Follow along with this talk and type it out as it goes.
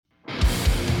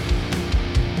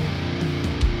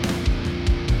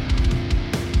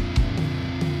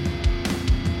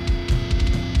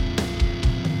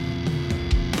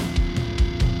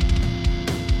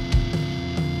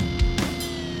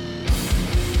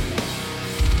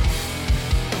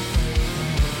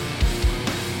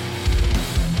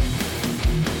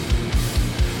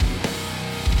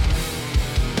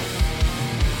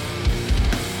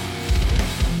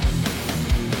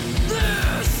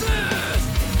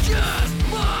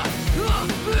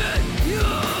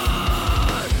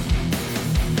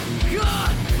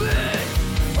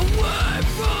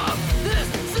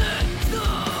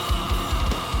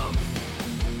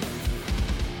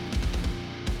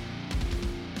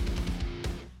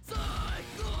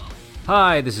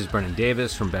Hi, this is Brennan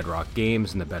Davis from Bedrock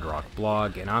Games and the Bedrock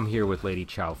blog, and I'm here with Lady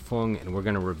Chow Fung, and we're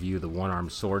going to review The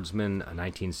One-Armed Swordsman, a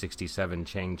 1967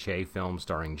 Chang Cheh film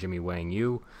starring Jimmy Wang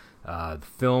Yu. The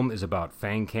film is about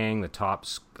Fang Kang, the top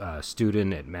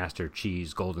student at Master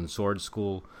Chi's Golden Sword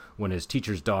School. When his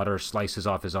teacher's daughter slices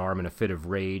off his arm in a fit of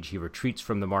rage, he retreats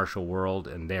from the martial world,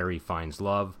 and there he finds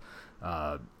love.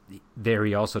 There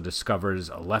he also discovers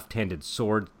a left-handed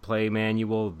sword play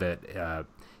manual that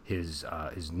his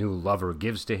new lover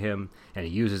gives to him, and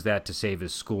he uses that to save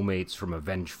his schoolmates from a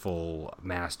vengeful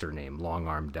master named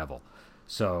Long-Armed Devil.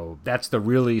 So that's the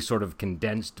really sort of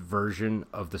condensed version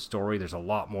of the story. There's a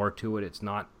lot more to it. It's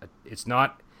not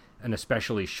an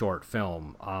especially short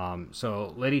film.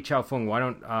 So Lady Chow Fung, why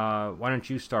don't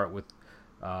you start with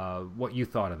what you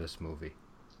thought of this movie?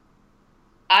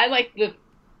 I liked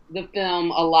the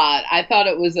film a lot. I thought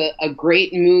it was a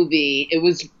great movie. It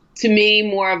was, to me,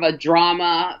 more of a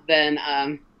drama than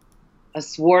a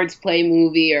swords play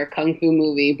movie or kung fu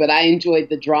movie, but I enjoyed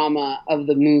the drama of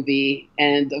the movie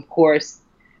and, of course,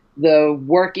 the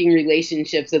working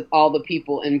relationships of all the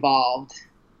people involved.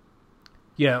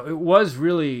 Yeah, it was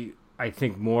really, I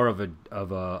think, more of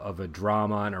a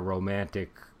drama and a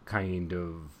romantic kind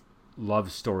of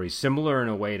love story, similar in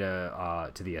a way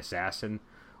to The Assassin,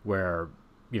 where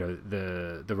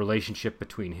the relationship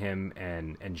between him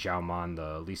and Zhao Man,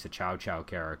 the Lisa Chow Chow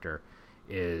character,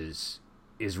 is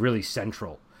really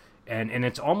central, and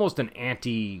it's almost an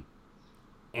anti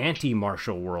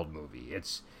martial world movie.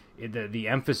 The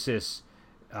emphasis.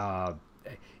 I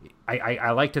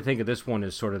like to think of this one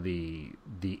as sort of the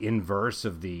inverse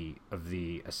of the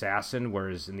Assassin,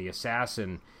 whereas in The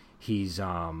Assassin he's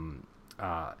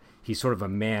sort of a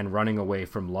man running away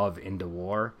from love into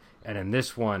war, and in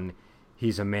this one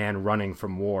he's a man running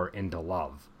from war into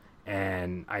love.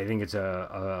 And I think it's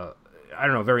a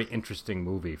very interesting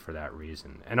movie for that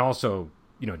reason. And also,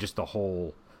 just the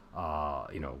whole,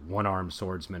 one-armed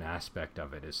swordsman aspect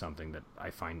of it is something that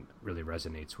I find really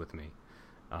resonates with me.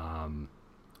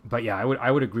 But yeah,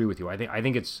 I would agree with you. I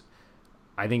think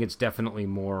it's definitely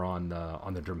more on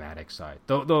the dramatic side.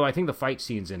 Though I think the fight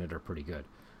scenes in it are pretty good.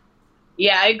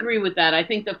 Yeah, I agree with that. I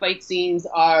think the fight scenes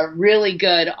are really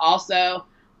good also.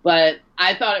 But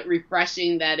I thought it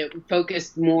refreshing that it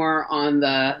focused more on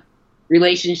the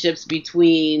relationships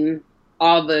between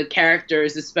all the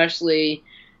characters, especially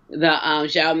the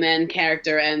Zhao Men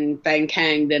character and Fang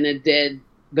Kang, than it did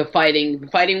the fighting. The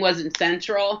fighting wasn't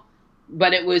central,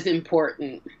 but it was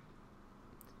important.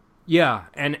 Yeah,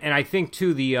 and I think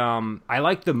too I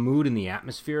like the mood and the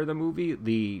atmosphere of the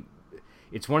movie.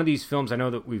 It's one of these films, I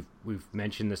know that we've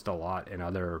mentioned this a lot in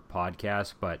other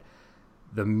podcasts, but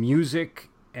the music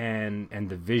and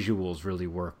the visuals really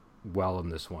work well in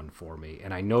this one for me,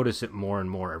 and I notice it more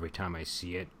and more every time I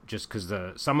see it, just because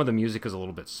some of the music is a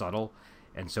little bit subtle,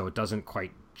 and so it doesn't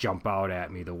quite jump out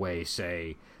at me the way,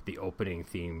 say, the opening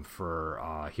theme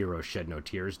for Heroes Shed No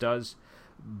Tears does,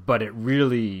 but it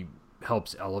really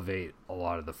helps elevate a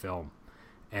lot of the film.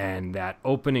 And that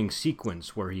opening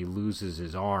sequence where he loses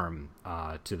his arm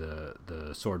to the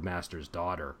Swordmaster's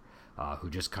daughter, who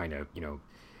just kind of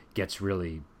gets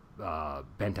really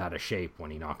bent out of shape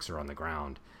when he knocks her on the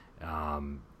ground,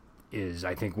 is,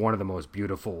 I think, one of the most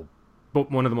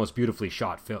beautifully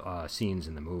shot scenes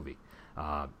in the movie.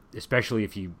 Especially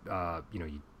if you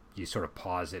sort of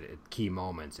pause it at key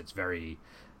moments. It's very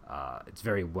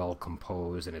well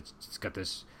composed, and it's got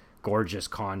this gorgeous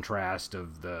contrast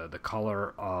of the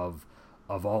color of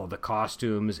all of the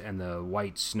costumes and the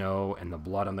white snow and the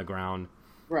blood on the ground.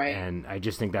 Right. And I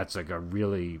just think that's like a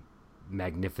really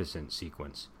magnificent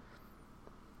sequence.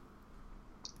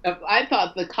 I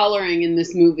thought the coloring in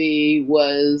this movie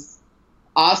was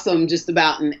awesome just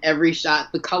about in every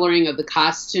shot. The coloring of the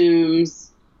costumes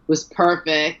was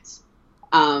perfect.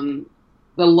 The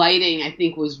lighting, I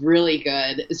think, was really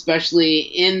good, especially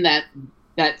in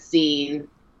that scene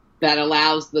that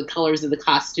allows the colors of the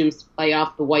costumes to play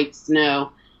off the white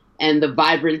snow and the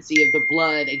vibrancy of the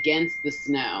blood against the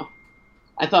snow.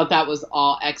 I thought that was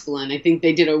all excellent. I think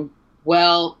they did a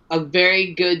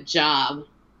very good job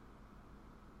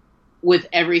with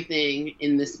everything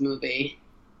in this movie.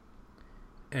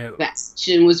 The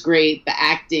action was great. The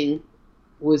acting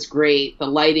was great. The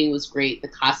lighting was great. The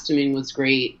costuming was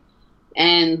great.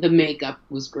 And the makeup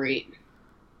was great.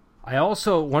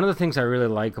 One of the things I really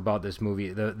like about this movie,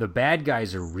 the bad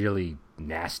guys are really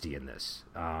nasty in this.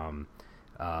 And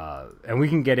we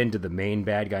can get into the main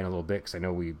bad guy in a little bit, because I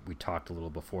know we talked a little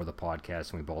before the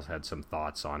podcast, and we both had some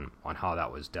thoughts on how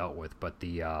that was dealt with. But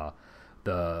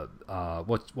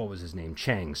what was his name?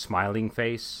 Chang, Smiling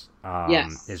Face,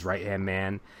 yes, his right hand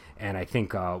man, and I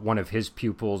think one of his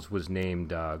pupils was named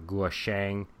Guo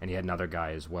Shang, and he had another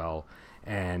guy as well.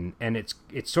 And it's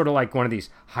sort of like one of these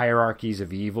hierarchies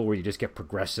of evil where you just get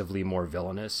progressively more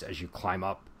villainous as you climb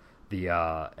up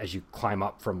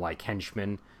from like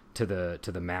henchmen to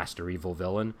the master evil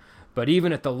villain. But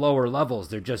even at the lower levels,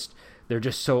 they're just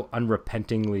so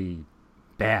unrepentingly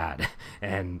bad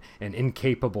and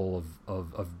incapable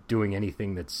of doing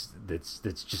anything that's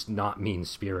just not mean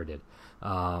spirited.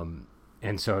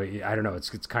 And so I don't know, it's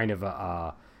kind of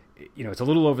it's a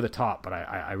little over the top, but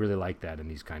I really like that in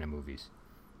these kind of movies.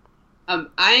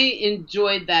 I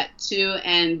enjoyed that too,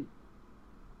 and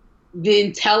the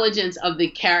intelligence of the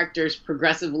characters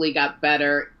progressively got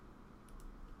better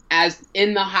as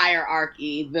in the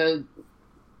hierarchy. The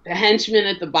henchmen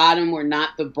at the bottom were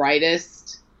not the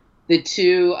brightest. The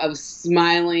two of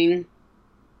Smiling,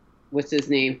 what's his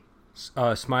name?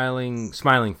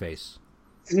 Smiling Face.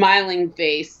 Smiling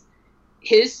Face.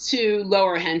 His two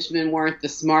lower henchmen weren't the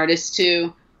smartest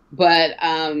two, but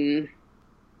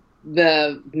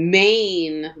the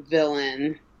main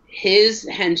villain, his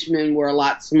henchmen were a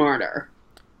lot smarter.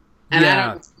 And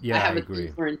I have a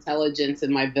thing for intelligence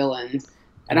in my villains.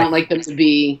 I don't like them to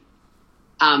be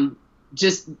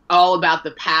just all about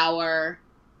the power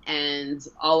and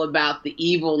all about the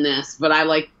evilness, but I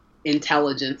like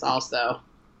intelligence also.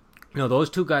 No, those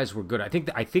two guys were good. I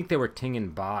think they were Ting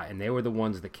and Ba, and they were the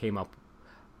ones that came up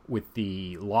with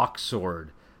the lock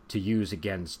sword to use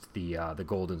against the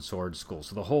Golden Sword School.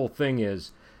 So the whole thing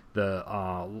is the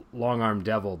Long-Armed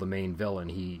Devil, the main villain,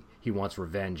 he wants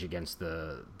revenge against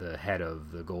the head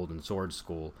of the Golden Sword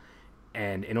School,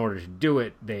 and in order to do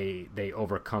it, they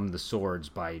overcome the swords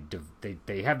by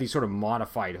they have these sort of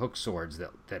modified hook swords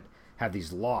that have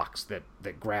these locks that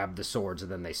grab the swords, and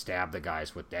then they stab the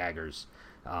guys with daggers.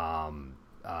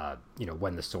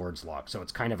 When the swords lock. So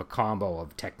it's kind of a combo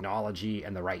of technology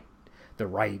and the right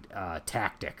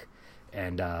tactic,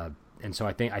 and so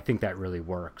I think that really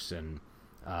works, and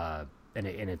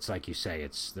it's like you say,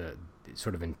 it's the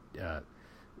sort of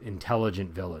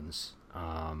intelligent villains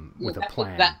with a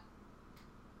plan.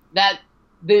 That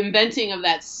the inventing of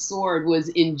that sword was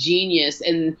ingenious,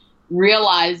 and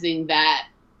realizing that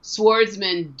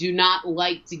swordsmen do not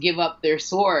like to give up their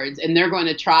swords, and they're going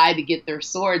to try to get their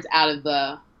swords out of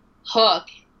the hook.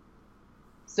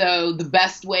 So the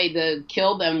best way to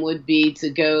kill them would be to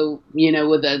go,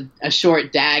 with a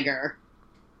short dagger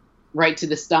right to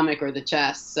the stomach or the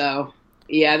chest. So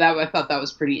yeah, I thought that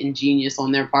was pretty ingenious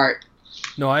on their part.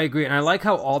 No, I agree, and I like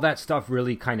how all that stuff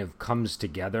really kind of comes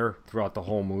together throughout the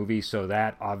whole movie. So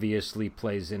that obviously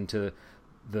plays into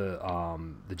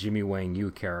the Jimmy Wang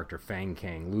Yu character Fang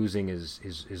Kang losing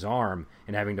his arm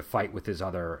and having to fight with his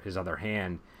other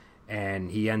hand,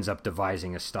 and he ends up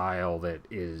devising a style that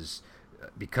is,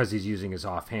 because he's using his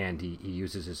offhand, he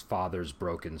uses his father's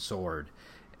broken sword,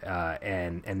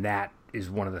 and that is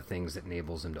one of the things that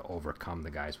enables him to overcome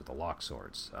the guys with the lock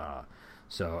swords.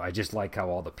 So I just like how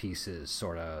all the pieces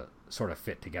sort of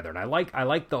fit together, and I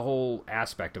like the whole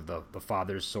aspect of the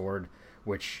father's sword,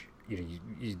 which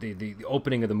the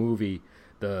opening of the movie,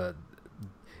 and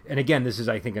again, this is,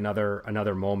 I think,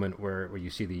 another moment where you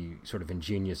see the sort of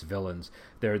ingenious villains.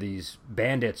 There are these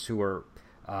bandits who are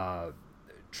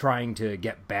trying to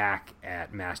get back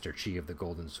at Master Chi of the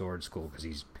Golden Sword School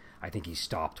because I think he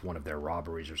stopped one of their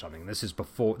robberies or something. This is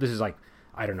like,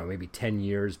 I don't know, maybe 10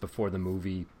 years before the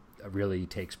movie really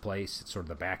takes place. It's sort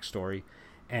of the backstory.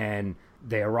 And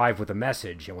they arrive with a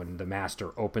message, and when the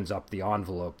master opens up the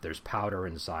envelope, there's powder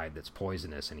inside that's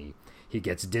poisonous, and he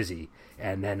gets dizzy,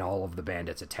 and then all of the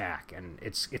bandits attack. And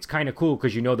it's kind of cool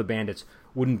because the bandits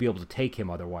wouldn't be able to take him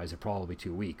otherwise. They're probably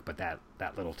too weak, but that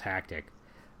little tactic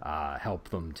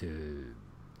helped them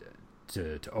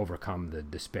to overcome the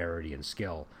disparity in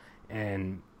skill.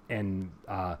 And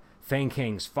Fang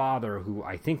Kang's father, who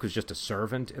I think was just a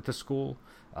servant at the school,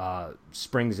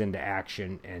 springs into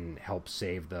action and helps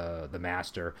save the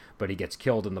master, but he gets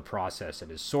killed in the process and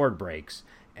his sword breaks.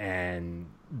 And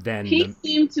then he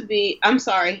seemed to be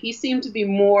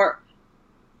more,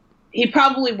 he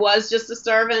probably was just a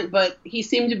servant, but he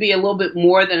seemed to be a little bit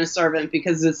more than a servant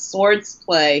because his swords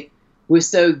play was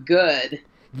so good.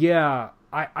 Yeah,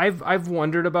 I've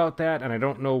wondered about that, and I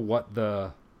don't know what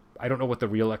the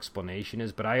real explanation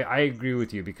is, but I agree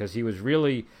with you, because he was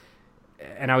really,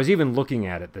 and I was even looking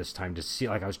at it this time to see,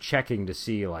 like, I was checking to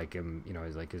see, like,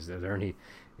 is there any,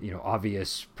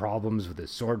 obvious problems with his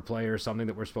sword play or something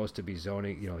that we're supposed to be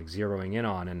zeroing in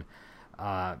on, and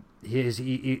I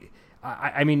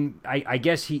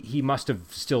guess he must have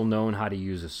still known how to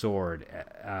use a sword,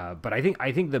 but I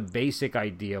think the basic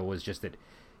idea was just that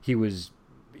he was,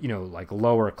 like,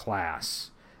 lower class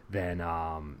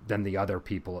than the other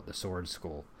people at the sword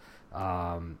school.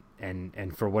 And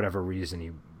for whatever reason,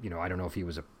 he, I don't know if he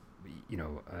was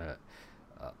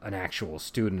an actual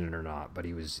student or not, but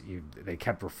they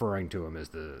kept referring to him as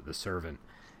the servant.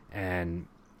 And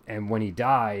when he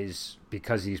dies,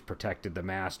 because he's protected the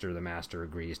master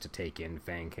agrees to take in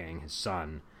Fang Kang, his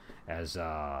son, as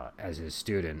his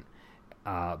student.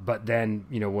 But then,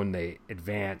 when they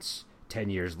advance 10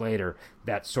 years later,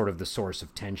 that's sort of the source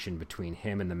of tension between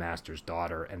him and the master's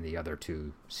daughter and the other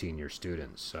two senior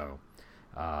students. So,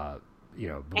 go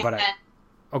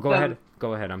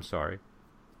ahead. I'm sorry.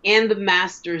 And the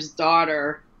master's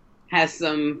daughter has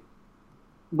some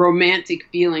romantic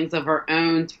feelings of her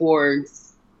own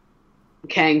towards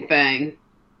Kang Fang.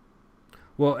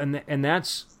 Well, and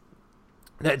that's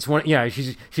one. Yeah,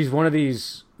 she's one of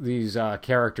these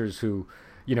characters who,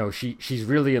 she's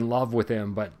really in love with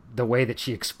him, but the way that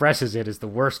she expresses it is the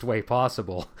worst way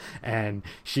possible, and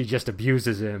she just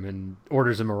abuses him and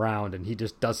orders him around, and he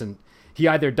just doesn't. He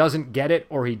either doesn't get it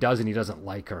or he doesn't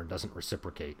like her and doesn't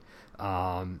reciprocate.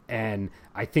 And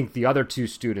I think the other two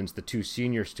students, the two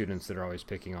senior students that are always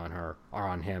picking on her,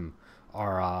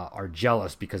 are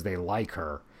jealous because they like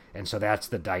her, and so that's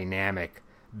the dynamic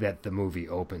that the movie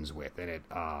opens with, and it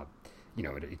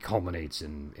culminates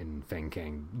in Fang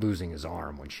Kang losing his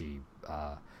arm when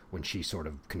she sort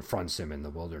of confronts him in the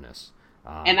wilderness.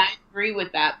 And I agree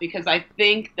with that, because I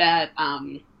think that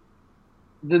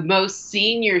the most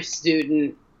senior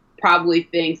student probably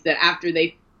thinks that after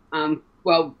they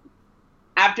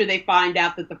find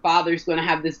out that the father's going to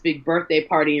have this big birthday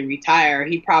party and retire,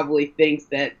 he probably thinks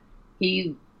that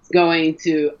he's going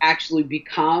to actually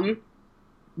become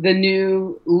the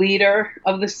new leader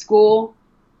of the school,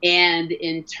 and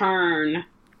in turn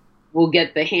will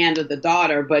get the hand of the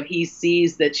daughter, but he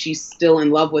sees that she's still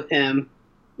in love with him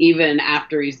even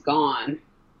after he's gone.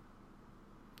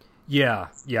 Yeah,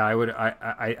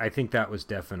 I think that was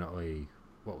definitely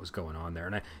what was going on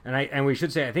there, and we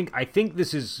should say I think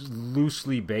this is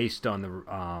loosely based on the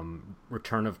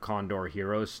Return of Condor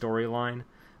Heroes storyline.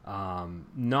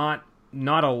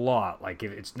 Not a lot. Like,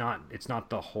 it's not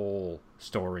the whole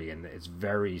story, and it's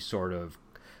very sort of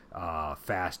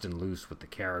fast and loose with the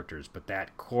characters. But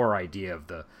that core idea of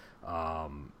the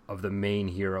main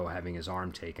hero having his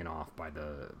arm taken off by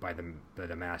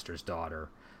the master's daughter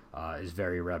is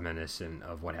very reminiscent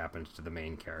of what happens to the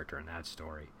main character in that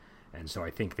story. And so I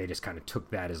think they just kind of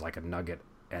took that as like a nugget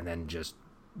and then just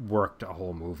worked a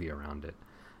whole movie around it.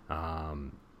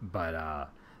 But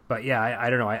yeah, I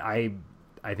don't know. I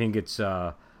think it's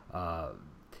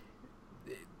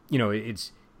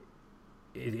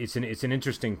it's an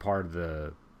interesting part of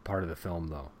the film,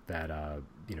 though, that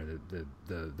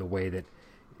the way that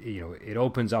it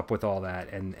opens up with all that,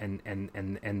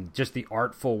 and just the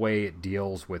artful way it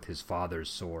deals with his father's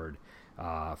sword,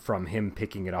 from him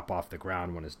picking it up off the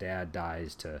ground when his dad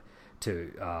dies to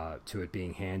it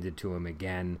being handed to him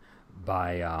again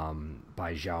by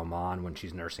Zhao Man when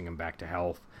she's nursing him back to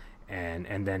health,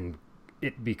 and then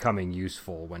it becoming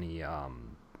useful when he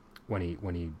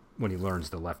learns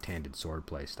the left-handed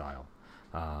swordplay style.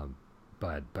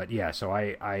 But yeah, so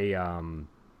I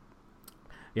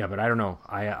but I don't know.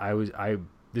 I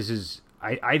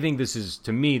think this is,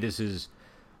 to me, this is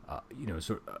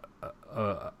sort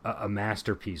of a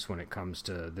masterpiece when it comes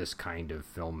to this kind of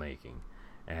filmmaking,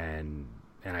 and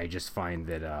I just find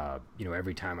that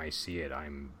every time I see it,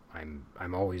 I'm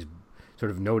always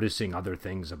sort of noticing other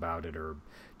things about it, or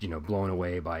blown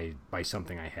away by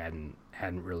something I hadn't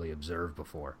really observed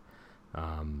before.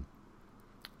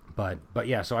 But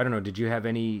yeah, so I don't know. Did you have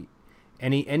any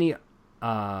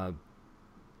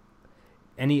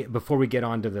before we get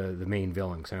on to the main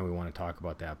villain, because I know we want to talk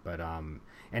about that, but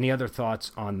any other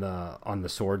thoughts on the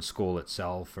sword school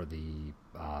itself, or the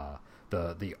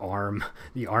arm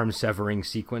severing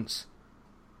sequence?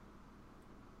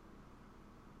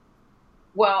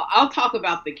 Well, I'll talk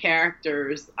about the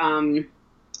characters.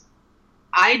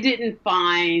 I didn't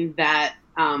find that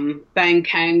Fang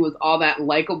Kang was all that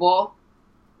likable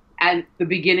at the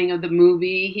beginning of the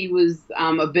movie. He was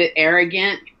a bit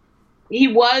arrogant. He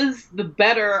was the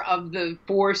better of the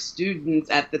four students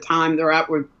at the time that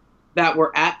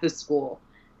were at the school,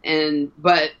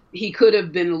 but he could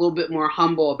have been a little bit more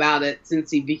humble about it,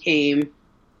 since he came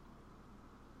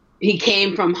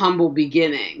from humble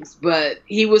beginnings. But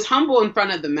he was humble in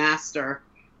front of the master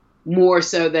more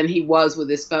so than he was with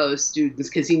his fellow students,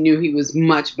 because he knew he was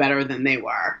much better than they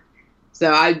were.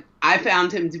 So I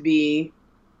found him to be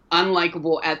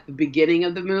unlikable at the beginning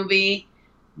of the movie,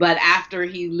 but after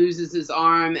he loses his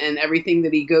arm and everything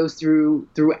that he goes through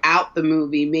throughout the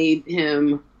movie made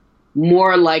him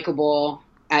more likable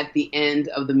at the end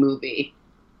of the movie.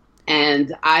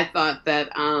 And I thought that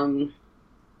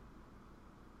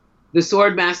the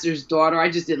Swordmaster's daughter, I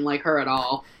just didn't like her at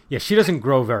all. Yeah, she doesn't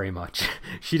grow very much.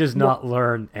 She does not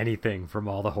learn anything from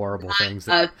all the horrible things.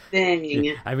 A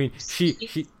thing. I mean, she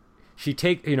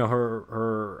take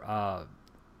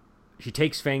she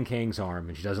takes Fang Kang's arm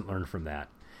and she doesn't learn from that,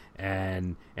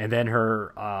 and then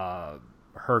her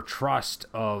trust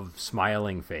of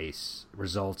Smiling Face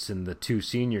results in the two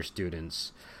senior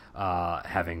students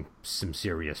having some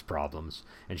serious problems,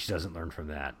 and she doesn't learn from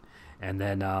that. And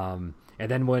then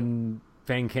when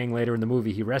Fang Kang later in the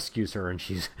movie, he rescues her, and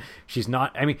she's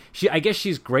not. I mean, I guess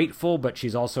she's grateful, but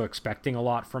she's also expecting a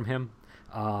lot from him.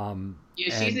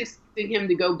 She's expecting him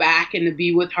to go back and to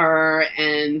be with her,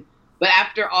 but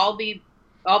after all the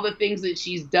things that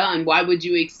she's done, why would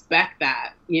you expect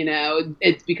that?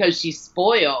 It's because she's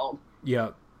spoiled. Yeah,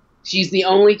 she's the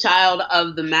only child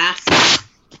of the master,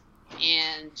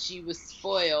 and she was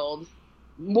spoiled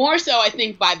more so, I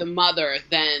think, by the mother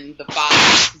than the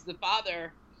father, because the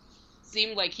father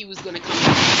seemed like he was going to come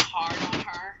hard on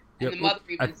her, and the mother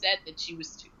even said that he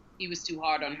was too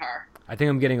hard on her. I think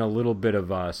I'm getting a little bit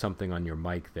of something on your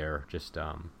mic there. Just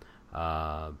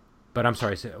but I'm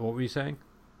sorry. What were you saying?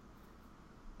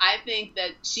 I think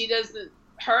that she doesn't.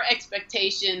 Her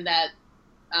expectation that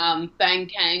Fang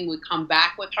Kang would come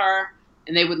back with her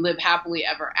and they would live happily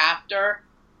ever after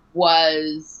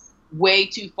was way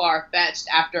too far-fetched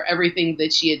after everything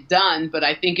that she had done. But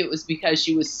I think it was because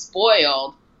she was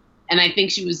spoiled. And I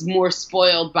think she was more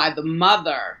spoiled by the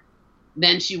mother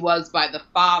than she was by the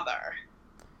father.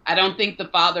 I don't think the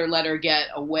father let her get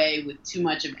away with too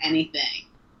much of anything.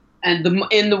 And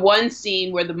in the one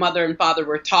scene where the mother and father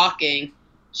were talking,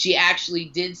 she actually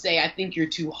did say, I think you're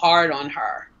too hard on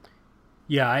her.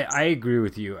 Yeah, I agree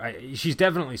with you. She's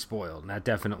definitely spoiled, and that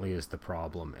definitely is the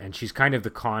problem. And she's kind of the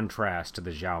contrast to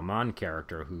the Zhao Man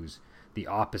character, who's the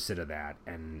opposite of that,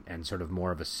 and sort of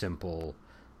more of a simple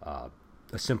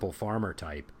farmer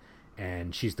type.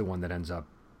 And she's the one that ends up,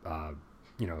 I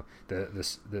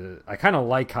kind of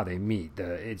like how they meet.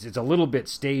 It's a little bit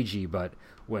stagey, but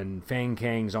when Fang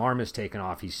Kang's arm is taken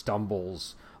off, he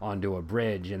stumbles onto a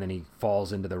bridge, and then he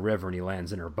falls into the river, and he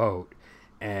lands in her boat,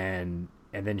 and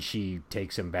then she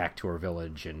takes him back to her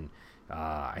village, and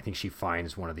I think she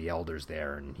finds one of the elders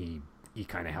there, and he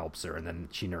kind of helps her, and then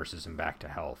she nurses him back to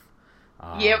health.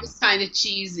 It was kind of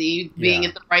cheesy, being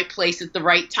at the right place at the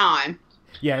right time.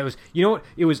 Yeah, it was.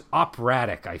 It was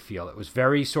operatic. I feel it was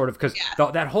very sort of because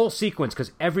that whole sequence,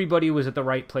 because everybody was at the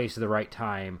right place at the right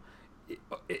time.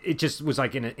 It just was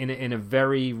like in a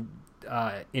very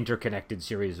interconnected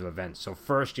series of events. So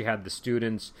first you had the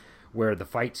students, where the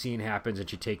fight scene happens and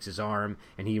she takes his arm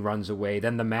and he runs away.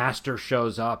 Then the master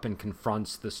shows up and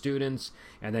confronts the students,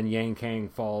 and then Yang Kang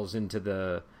falls into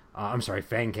the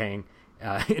Fang Kang.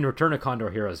 In Return of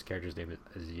Condor Heroes, the character's name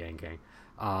is Yang Kang.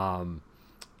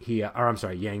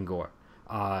 Yang Gor.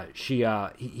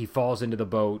 He falls into the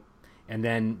boat, and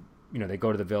then they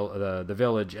go to the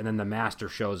village, and then the master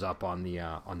shows up on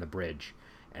the bridge,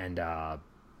 and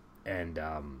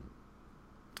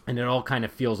it all kind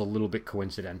of feels a little bit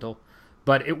coincidental,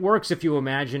 but it works if you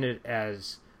imagine it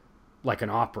as like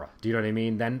an opera. Do you know what I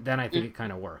mean? Then I think it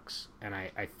kind of works, and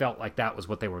I felt like that was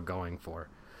what they were going for.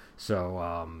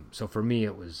 So for me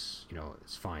it was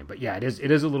it's fine, but yeah, it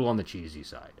is a little on the cheesy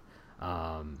side.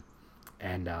 And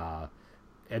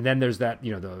then there's that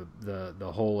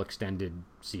the whole extended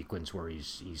sequence where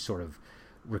he's sort of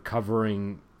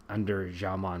recovering under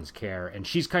Zhao Man's care, and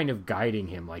she's kind of guiding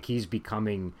him, like she's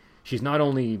not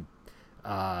only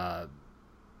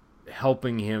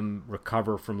helping him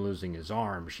recover from losing his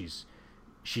arm, she's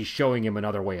showing him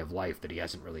another way of life that he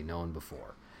hasn't really known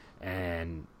before,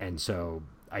 and so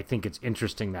I think it's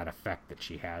interesting, that effect that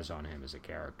she has on him as a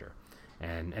character.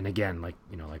 And again, like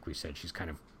we said, she's kind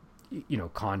of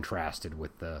contrasted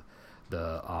with the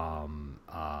Chi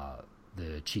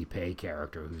Pei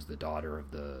character, who's the daughter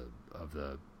of the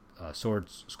sword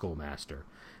schoolmaster,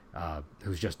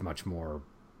 who's just much more,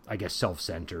 I guess,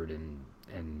 self-centered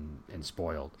and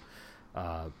spoiled.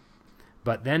 But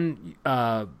then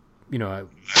I'm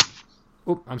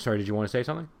sorry, did you want to say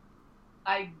something?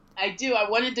 I do. I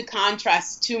wanted to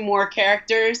contrast two more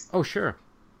characters. Oh, sure.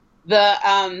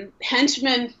 The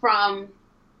henchman from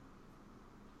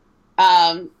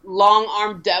Long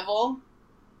Arm Devil,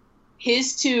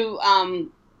 his two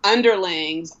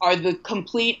underlings are the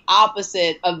complete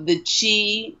opposite of the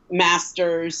Chi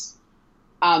Master's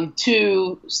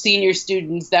two senior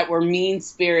students that were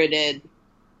mean-spirited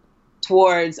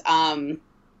towards Fang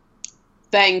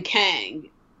Kang.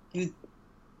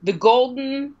 The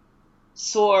Golden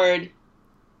Sword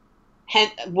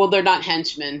well, they're not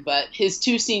henchmen, but his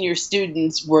two senior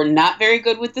students were not very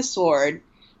good with the sword.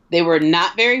 They were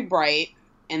not very bright,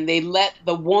 and they let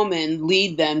the woman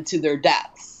lead them to their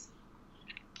deaths.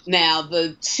 Now,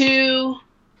 the two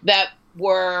that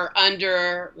were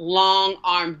under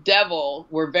Long-Armed Devil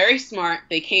were very smart.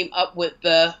 They came up with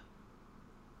the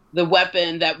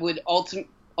weapon that would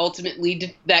ultimately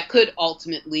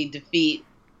defeat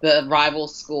the rival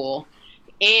school,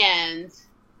 and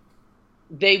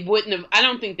they wouldn't have. I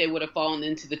don't think they would have fallen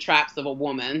into the traps of a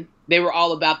woman. They were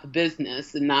all about the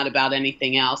business and not about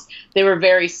anything else. They were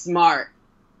very smart,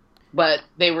 but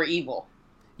they were evil.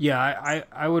 Yeah,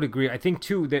 I would agree. I think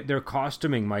too that their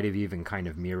costuming might have even kind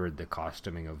of mirrored the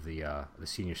costuming of the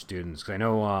senior students. Because I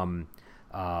know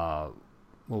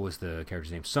what was the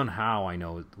character's name? Sun Hao, I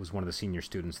know, was one of the senior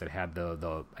students that had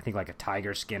the I think like a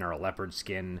tiger skin or a leopard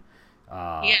skin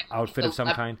outfit of some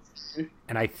kind.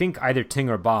 And I think either Ting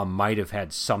or Ba might have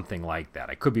had something like that.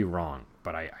 I could be wrong,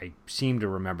 but I seem to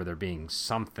remember there being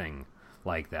something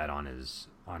like that on his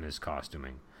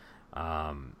costuming.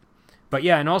 But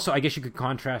yeah, and also I guess you could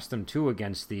contrast them too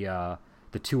against the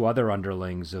two other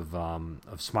underlings of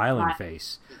Smiling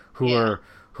Face, who are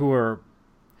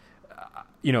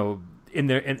in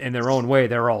their own way,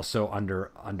 they're also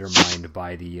undermined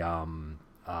by the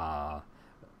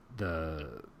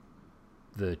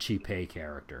Chi Pei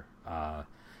character.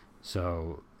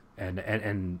 So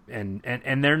and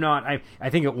they're not. I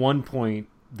think at one point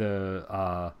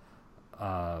the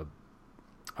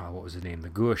what was his name? The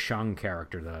Guo Shang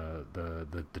character,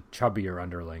 the chubbier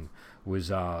underling, was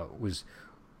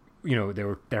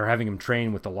they're having him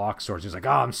train with the lock swords. He's like,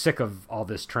 I'm sick of all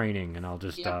this training, and I'll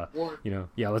just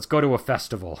let's go to a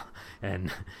festival,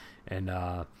 and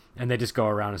they just go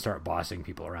around and start bossing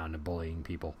people around and bullying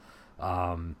people.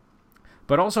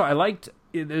 But also I liked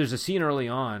there's a scene early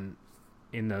on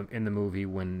in the movie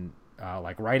when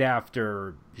like right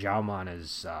after Zhao Man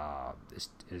is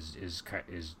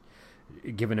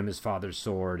giving him his father's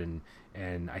sword,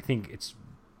 and I think it's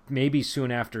maybe soon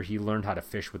after he learned how to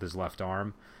fish with his left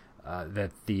arm,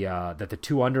 that the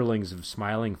two underlings of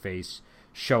Smiling Face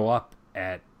show up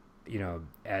at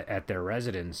their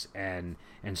residence and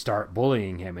start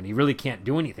bullying him, and he really can't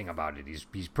do anything about it.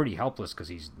 He's pretty helpless because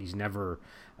he's never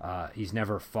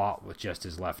fought with just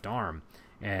his left arm,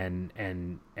 and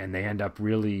they end up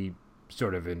really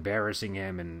sort of embarrassing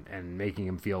him and making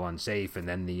him feel unsafe, and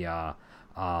then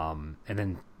and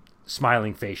then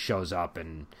Smiling Face shows up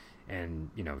and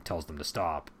tells them to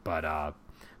stop. But I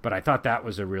thought that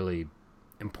was a really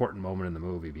important moment in the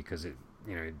movie because it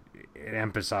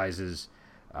emphasizes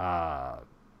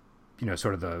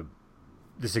sort of the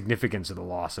significance of the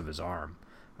loss of his arm.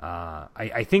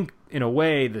 I think in a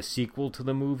way the sequel to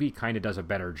the movie kind of does a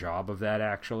better job of that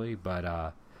actually, but I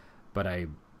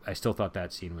still thought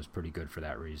that scene was pretty good for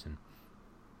that reason.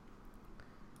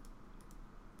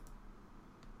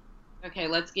 Okay,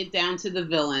 let's get down to the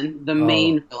villain, the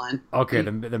main villain. Okay,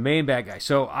 the main bad guy.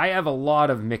 So I have a lot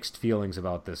of mixed feelings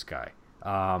about this guy.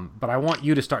 But I want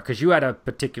you to start, because you had a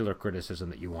particular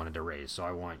criticism that you wanted to raise, so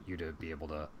I want you to be able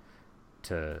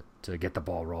to get the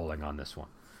ball rolling on this one.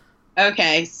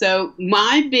 Okay, so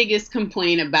my biggest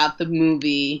complaint about the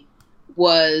movie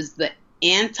was the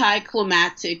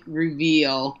anticlimactic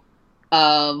reveal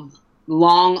of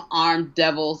Long-Armed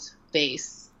Devil's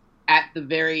face at the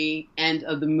very end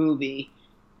of the movie.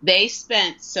 They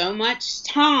spent so much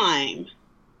time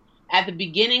at the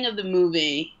beginning of the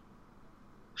movie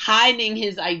hiding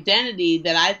his identity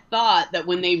that I thought that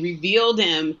when they revealed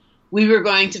him, we were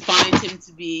going to find him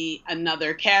to be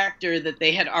another character that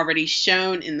they had already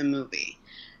shown in the movie.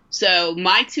 So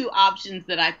my two options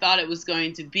that I thought it was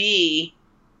going to be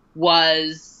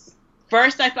was,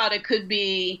 first I thought it could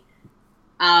be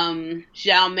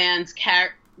Zhao Man's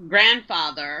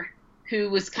grandfather, who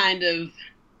was kind of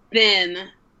thin,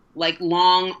 like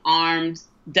Long-Armed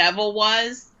Devil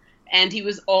was, and he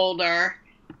was older,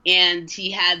 and he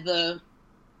had the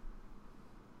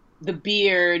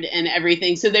beard and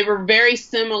everything. So they were very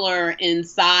similar in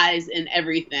size and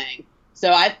everything.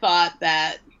 So I thought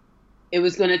that it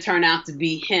was going to turn out to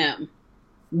be him.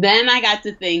 Then I got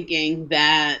to thinking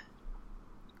that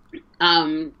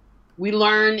we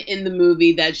learn in the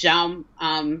movie that Zhao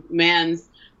Man's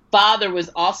father was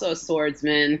also a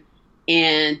swordsman,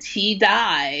 and he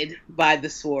died by the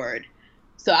sword.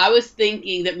 So I was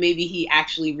thinking that maybe he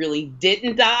actually really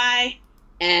didn't die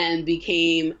and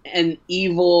became an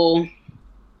evil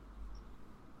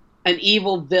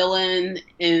villain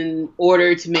in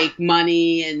order to make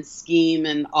money and scheme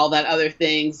and all that other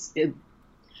things.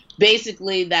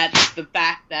 Basically, that's the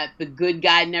fact that the good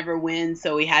guy never wins,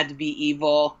 so he had to be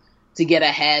evil to get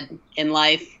ahead in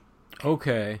life.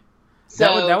 Okay.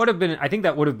 So That would have been, I think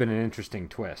that would have been an interesting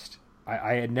twist.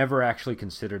 I had never actually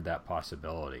considered that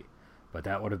possibility, but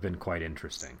that would have been quite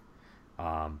interesting.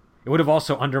 It would have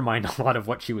also undermined a lot of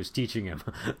what she was teaching him.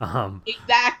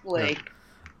 exactly. Yeah.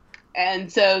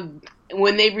 And so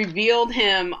when they revealed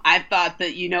him, I thought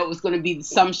that, it was going to be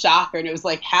some shocker. And it was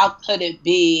like, how could it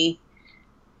be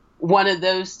one of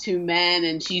those two men?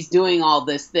 And she's doing all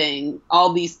these things,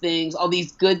 all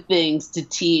these good things to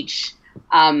teach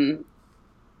Fang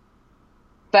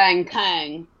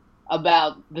Kang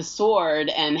about the sword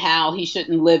and how he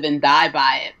shouldn't live and die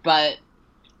by it. But,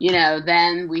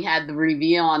 then we had the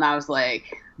reveal and I was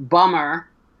like, bummer.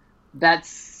 That's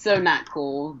so not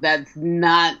cool. That's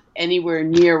not anywhere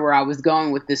near where I was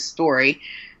going with this story.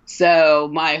 So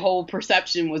my whole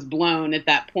perception was blown at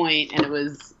that point, and it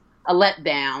was a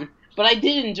letdown. But I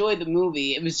did enjoy the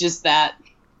movie. It was just that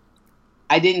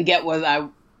I didn't get what I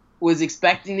was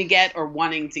expecting to get or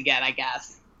wanting to get, I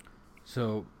guess.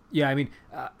 So, yeah, I mean,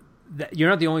 you're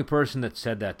not the only person that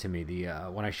said that to me.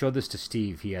 When I showed this to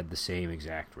Steve, he had the same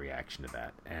exact reaction to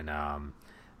that. And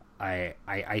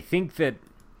I think that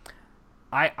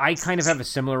I kind of have a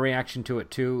similar reaction to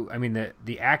it too. I mean,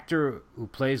 the actor who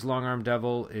plays Long Arm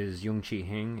Devil is Jung Chi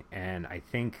Hing, and I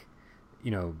think,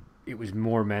 it was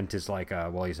more meant as like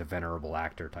he's a venerable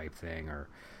actor type thing, or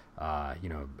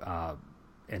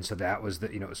and so that was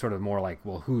sort of more like,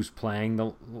 well, who's playing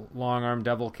the Long Arm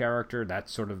Devil character?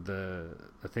 That's sort of the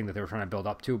thing that they were trying to build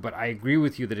up to. But I agree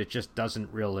with you that it just doesn't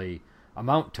really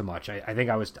amount to much. I think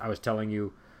I was telling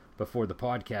you before the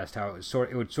podcast how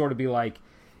it would sort of be like,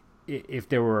 if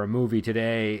there were a movie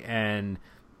today and,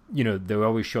 they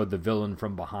always showed the villain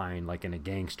from behind, like in a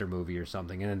gangster movie or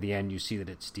something, and in the end you see that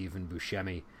it's Stephen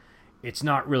Buscemi. It's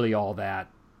not really all that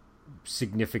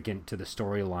significant to the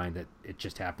storyline that it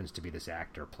just happens to be this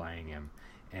actor playing him.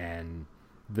 And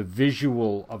the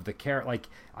visual of the character, like,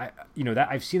 that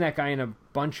I've seen that guy in a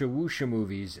bunch of wuxia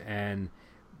movies, and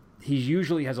he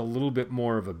usually has a little bit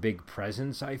more of a big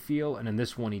presence, I feel, and in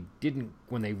this one he didn't.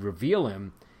 When they reveal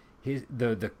him,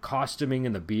 the costuming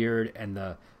and the beard, and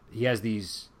he has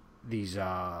these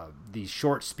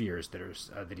short spears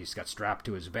that he's got strapped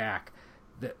to his back.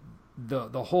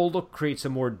 The whole look creates a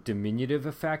more diminutive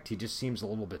effect. He just seems a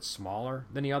little bit smaller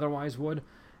than he otherwise would,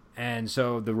 and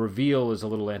so the reveal is a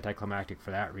little anticlimactic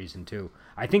for that reason too.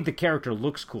 I think the character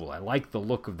looks cool. I like the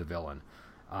look of the villain.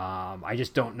 I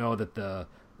just don't know that the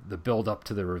build up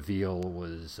to the reveal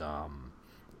was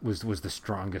the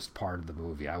strongest part of the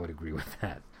movie. I would agree with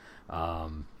that.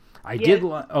 Go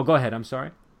ahead. I'm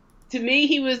sorry. To me,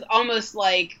 he was almost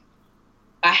like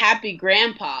a happy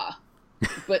grandpa,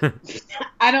 but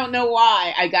I don't know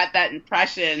why I got that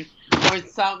impression. Or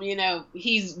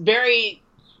he's very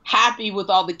happy with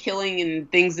all the killing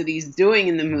and things that he's doing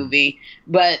in the movie,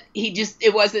 but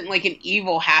it wasn't like an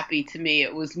evil happy to me.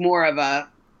 It was more of a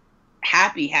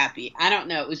happy. I don't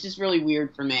know. It was just really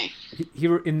weird for me.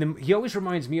 He always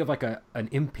reminds me of like an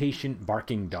impatient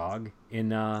barking dog in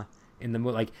the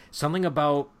movie. Like, something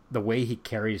about the way he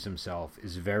carries himself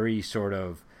is very sort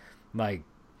of like,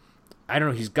 I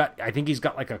don't know. I think he's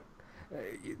got like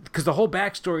because the whole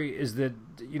backstory is that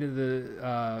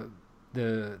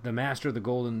the master of the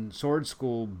Golden Sword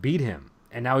School beat him,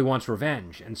 and now he wants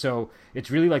revenge, and so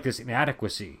it's really like this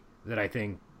inadequacy that I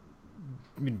think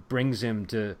brings him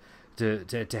to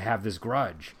have this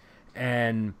grudge,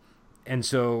 and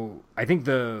so I think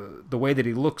the way that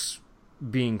he looks,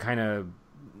 being kind of,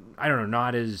 I don't know,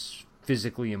 not as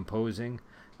physically imposing,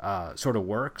 sort of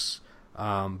works.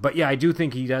 But yeah, I do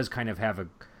think he does kind of have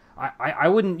I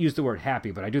wouldn't use the word happy,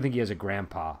 but I do think he has a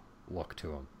grandpa look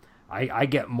to him. I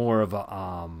get more of a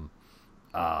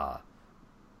I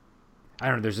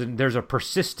don't know. There's a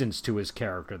persistence to his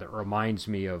character that reminds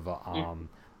me of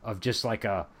just like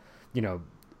a,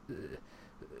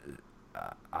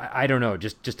 I don't know,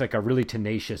 just like a really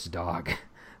tenacious dog.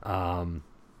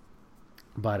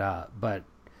 But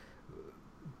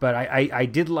I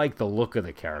did like the look of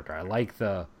the character. I like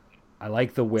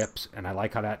the whips, and I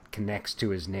like how that connects to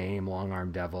his name, Long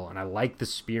Arm Devil, and I like the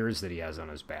spears that he has on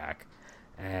his back,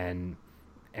 and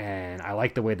I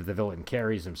like the way that the villain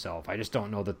carries himself. I just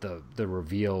don't know that the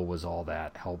reveal was all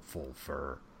that helpful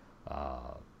for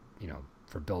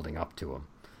building up to him.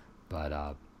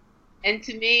 But and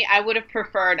to me, I would have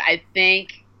preferred, I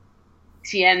think,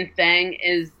 Tian Feng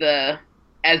as the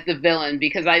villain,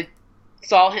 because I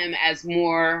saw him as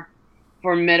more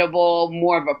formidable,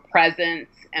 more of a presence,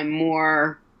 and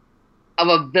more of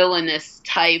a villainous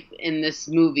type in this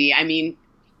movie. I mean,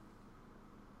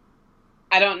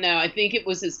 I don't know. I think it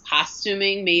was his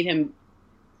costuming made him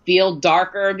feel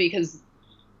darker, because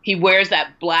he wears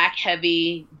that black,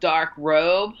 heavy, dark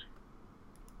robe.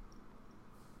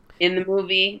 in the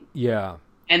movie. Yeah.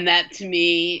 And that to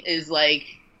me is like,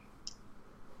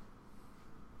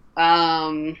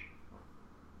 I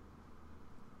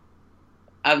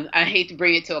hate to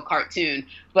bring it to a cartoon,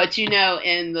 but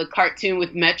in the cartoon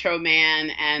with Metro Man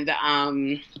and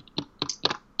the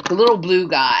little blue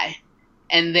guy,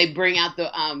 and they bring out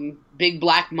the big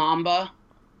black mamba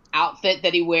outfit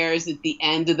that he wears at the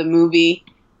end of the movie.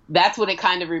 That's what it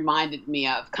kind of reminded me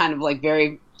of, kind of like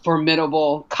very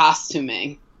formidable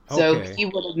costuming. So Okay. he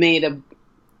would have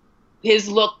his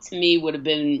look to me would have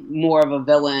been more of a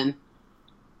villain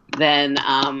than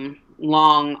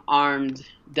long-armed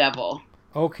devil.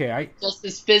 Okay. Just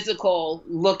his physical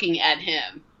looking at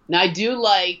him. Now I do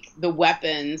like the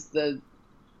weapons, the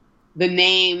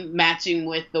name matching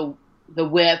with the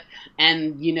whip,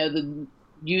 and the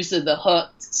use of the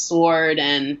hooked sword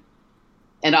and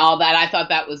all that. I thought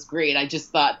that was great. I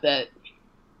just thought that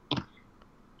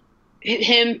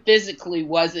him physically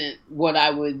wasn't what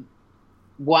I would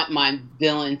want my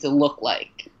villain to look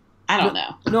like. I don't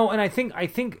know. No, and I think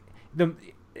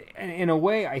in a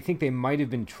way, I think they might have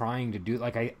been trying to do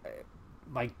like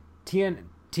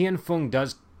Tian Fung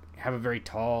does have a very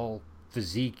tall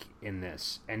physique in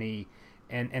this, and they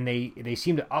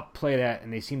seem to upplay that,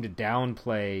 and they seem to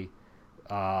downplay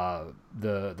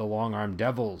the long armed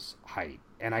devil's height.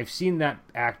 And I've seen that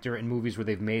actor in movies where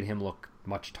they've made him look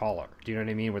much taller. Do you know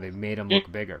what I mean? Where they've made him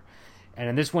look bigger. And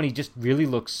in this one, he just really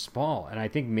looks small. And I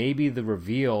think maybe the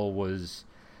reveal was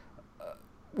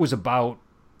about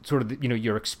sort of,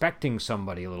 you're expecting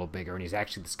somebody a little bigger, and he's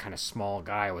actually this kind of small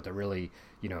guy with a really,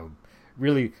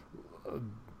 really,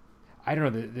 I don't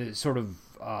know, the sort of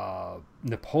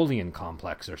Napoleon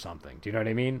complex or something. Do you know what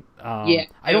I mean? Yeah.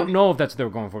 I don't know if that's what they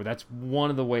were going for. That's one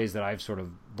of the ways that I've sort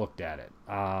of looked at it.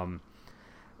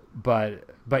 But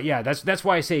yeah, that's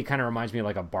why I say he kind of reminds me of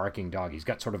like a barking dog. He's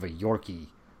got sort of a Yorkie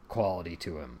quality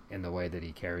to him in the way that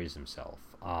he carries himself.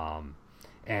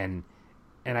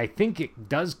 And I think it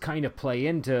does kind of play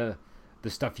into the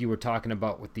stuff you were talking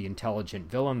about with the intelligent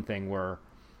villain thing, where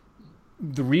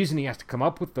the reason he has to come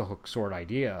up with the hook sword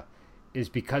idea is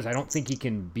because I don't think he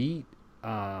can beat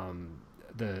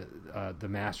the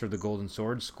master of the Golden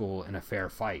Sword School in a fair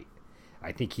fight.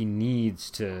 I think he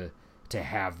needs to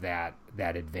have that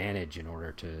advantage in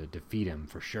order to defeat him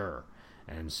for sure.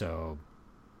 And so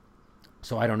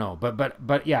I don't know,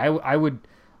 but yeah, I would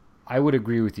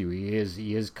agree with you. He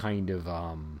is kind of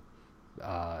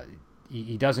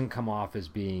he doesn't come off as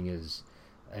being as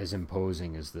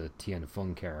imposing as the Tian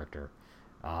Fung character.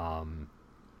 But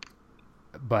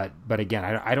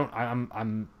again,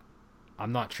 I'm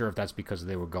not sure if that's because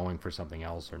they were going for something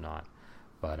else or not.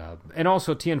 But and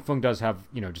also Tian Fung does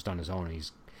have, just on his own,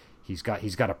 he's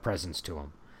got a presence to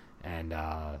him, and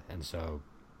so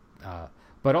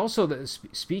but also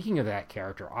speaking of that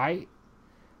character, I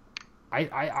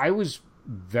was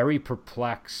very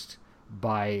perplexed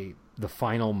by the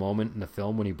final moment in the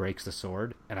film when he breaks the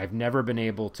sword, and I've never been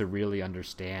able to really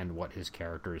understand what his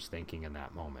character is thinking in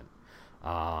that moment.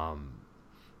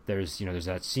 There's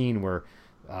that scene where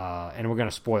and we're gonna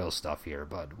spoil stuff here,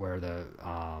 but where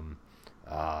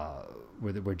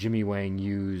where Jimmy Wang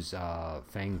Yu's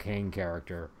Fang Kang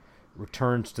character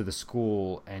returns to the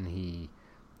school, and he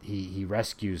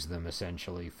rescues them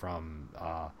essentially from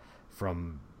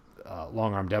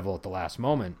Long Arm Devil at the last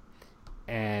moment,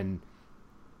 and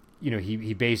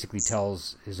he basically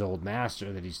tells his old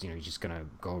master that he's just gonna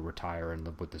go retire and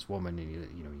live with this woman, and he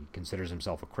considers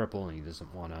himself a cripple, and he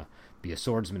doesn't want to be a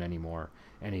swordsman anymore,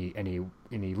 and he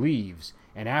leaves,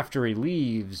 and after he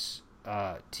leaves,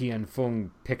 Tian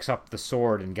Fung picks up the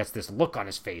sword and gets this look on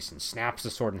his face and snaps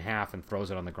the sword in half and throws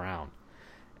it on the ground,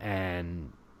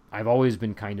 and I've always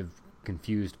been kind of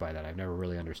confused by that. I've never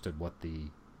really understood what the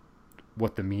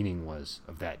meaning was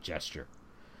of that gesture.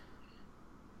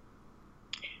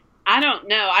 I don't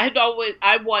know.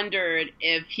 I wondered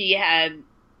if he had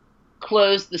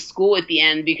closed the school at the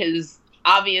end, because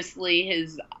obviously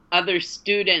his other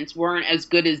students weren't as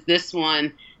good as this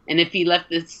one, and if he left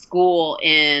the school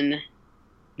in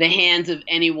the hands of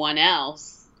anyone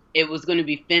else, it was going to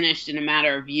be finished in a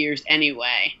matter of years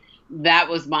anyway. That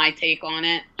was my take on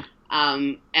it.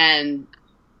 And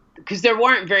because there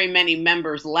weren't very many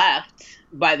members left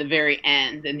by the very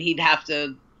end, and he'd have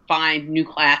to find new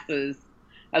classes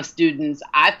of students.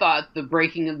 I thought the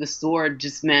breaking of the sword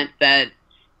just meant that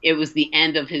it was the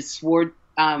end of his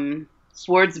swordsman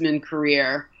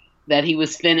career, that he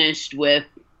was finished with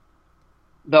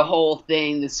the whole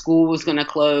thing. The school was going to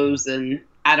close, and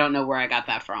I don't know where I got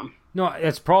that from. No,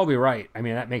 that's probably right. I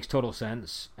mean, that makes total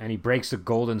sense. And he breaks the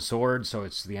golden sword, so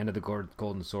it's the end of the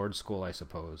Golden Sword School, I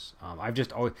suppose. I've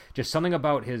just always, just something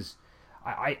about his,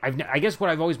 I guess what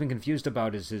I've always been confused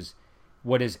about is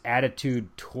what his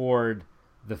attitude toward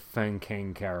the Feng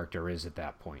Kang character is at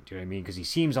that point. Do you know what I mean? Because he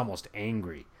seems almost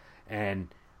angry, and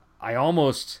I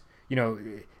almost,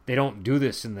 they don't do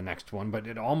this in the next one, but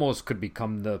it almost could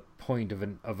become the point of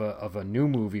a new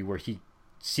movie where he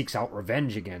seeks out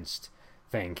revenge against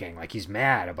Feng Kang, like he's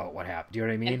mad about what happened. Do you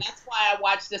know what I mean? And that's why I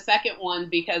watched the second one,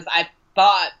 because I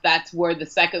thought that's where the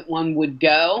second one would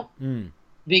go,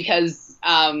 because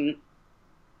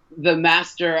the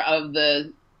master of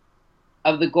the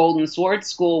Golden Sword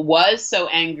School was so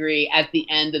angry at the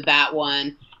end of that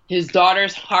one. His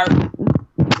daughter's heart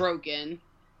broken,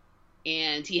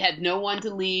 and he had no one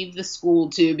to leave the school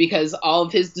to because all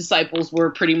of his disciples were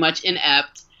pretty much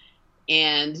inept,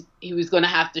 and he was going to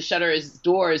have to shutter his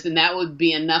doors, and that would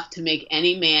be enough to make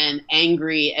any man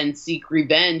angry and seek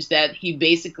revenge. That he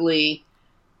basically,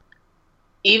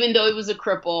 even though he was a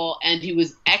cripple and he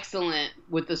was excellent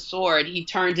with the sword, he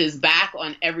turned his back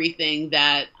on everything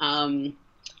that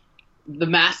the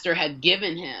master had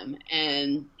given him,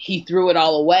 and he threw it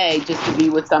all away just to be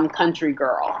with some country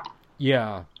girl.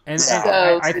 Yeah, and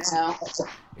so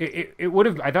it would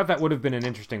have. I thought that would have been an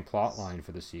interesting plot line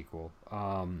for the sequel.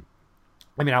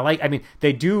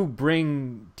 They do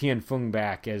bring Tian Feng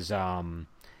back as one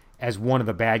of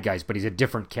the bad guys, but he's a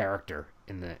different character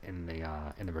in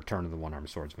the Return of the One-Armed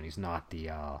Swordsman. He's not the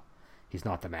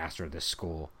master of this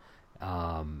school,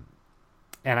 and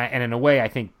in a way, I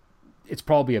think it's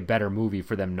probably a better movie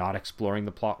for them not exploring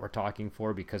the plot we're talking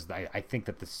for, because I think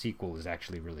that the sequel is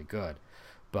actually really good,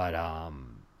 but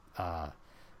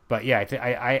yeah,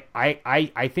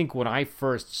 I think when I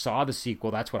first saw the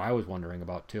sequel, that's what I was wondering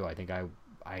about too. I think I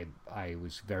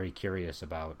was very curious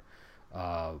about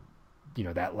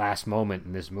that last moment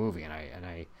in this movie, and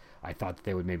I thought that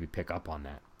they would maybe pick up on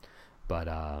that, but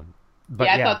I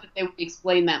thought that they would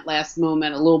explain that last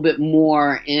moment a little bit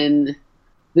more in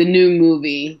the new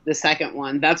movie, the second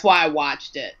one. That's why I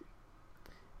watched it.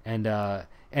 And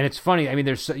it's funny. I mean,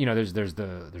 there's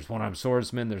One-Armed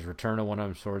Swordsman, there's Return of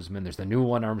One-Armed Swordsman, there's the new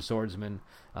One-Armed Swordsman.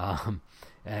 And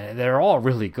they're all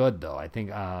really good, though. I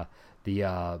think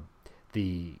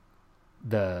the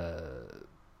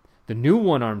new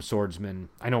One-Armed Swordsman,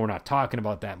 I know we're not talking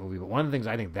about that movie, but one of the things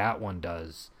I think that one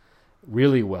does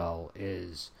really well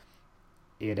is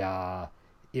it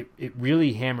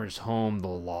really hammers home the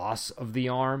loss of the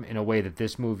arm in a way that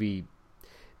this movie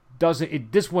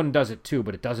doesn't. This one does it too,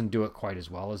 but it doesn't do it quite as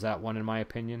well as that one, in my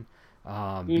opinion.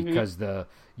 Because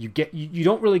you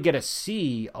don't really get to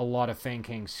see a lot of Feng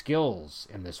Kang's skills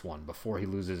in this one before he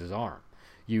loses his arm.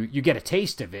 You get a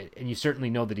taste of it, and you certainly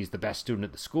know that he's the best student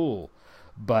at the school,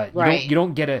 but you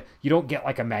don't get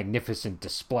like a magnificent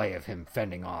display of him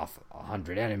fending off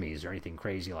 100 enemies or anything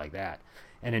crazy like that.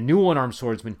 And a new One-Armed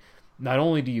Swordsman, not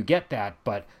only do you get that,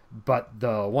 but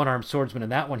the One-Armed Swordsman in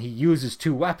that one, he uses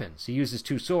two weapons. He uses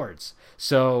two swords.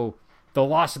 So the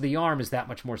loss of the arm is that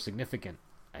much more significant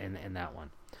in that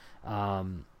one.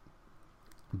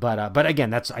 But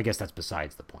again, I guess that's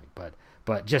besides the point.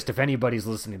 But just if anybody's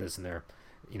listening to this and they're,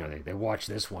 they watch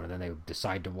this one and then they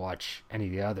decide to watch any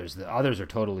of the others are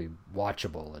totally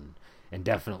watchable and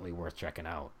definitely worth checking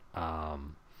out.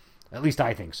 At least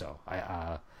I think so.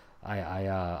 I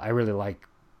really like,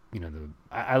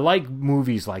 I like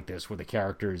movies like this where the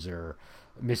characters are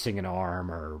missing an arm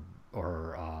or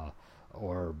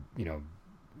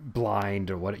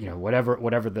blind or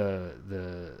whatever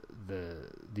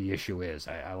the issue is.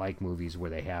 I like movies where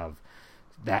they have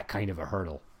that kind of a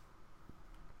hurdle.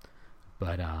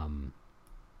 But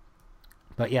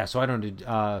yeah, so I don't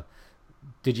know.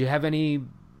 Did you have any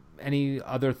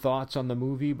other thoughts on the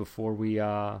movie before we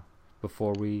round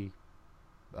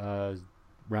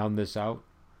this out?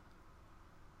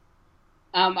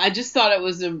 I just thought it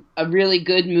was a really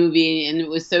good movie, and it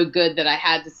was so good that I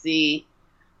had to see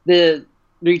the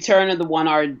Return of the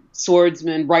One-Armed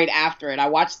Swordsman right after it. I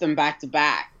watched them back to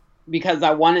back because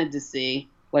I wanted to see,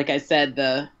 like I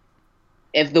said,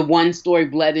 if the one story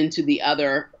bled into the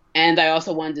other, and I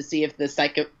also wanted to see if the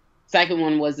second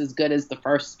one was as good as the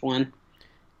first one.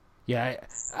 Yeah,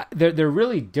 they're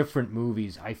really different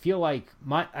movies. I feel like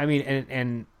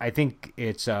and I think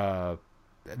it's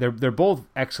they're both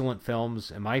excellent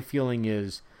films, and my feeling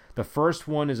is the first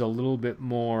one is a little bit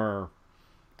more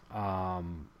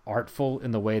artful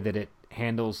in the way that it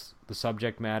handles the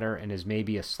subject matter, and is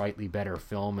maybe a slightly better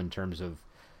film in terms of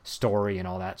story and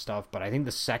all that stuff. But I think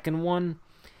the second one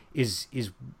is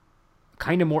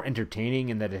kind of more entertaining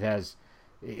in that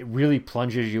it really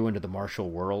plunges you into the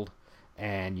martial world,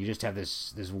 and you just have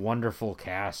this wonderful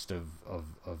cast of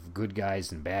good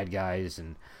guys and bad guys,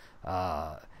 and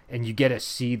and you get to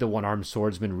see the one-armed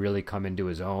swordsman really come into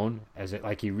his own as it,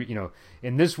 like, in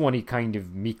this one he kind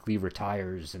of meekly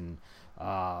retires, and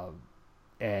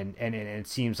it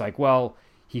seems like, well,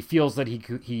 he feels that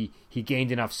he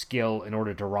gained enough skill in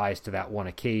order to rise to that one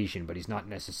occasion, but he's not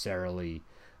necessarily,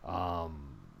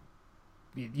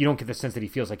 you don't get the sense that he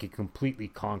feels like he completely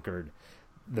conquered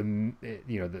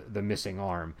the missing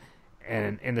arm.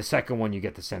 And in the second one, you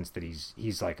get the sense that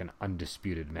he's like an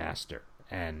undisputed master,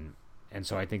 and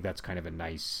so I think that's kind of a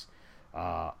nice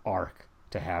arc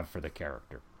to have for the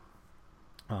character.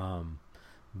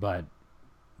 But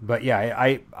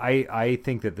yeah, I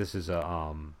think that this is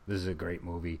a great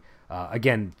movie.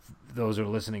 Again, those who are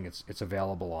listening, it's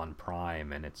available on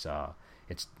Prime, and it's I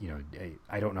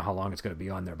don't know how long it's going to be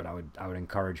on there, but I would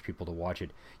encourage people to watch it.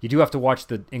 You do have to watch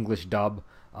the English dub.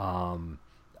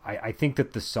 I think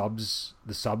that the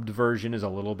subbed version is a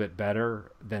little bit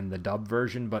better than the dub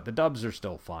version, but the dubs are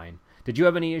still fine. Did you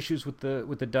have any issues with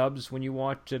the dubs when you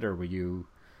watched it, or were you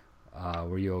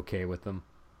okay with them?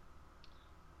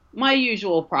 My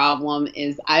usual problem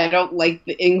is I don't like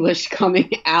the English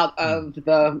coming out of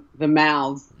the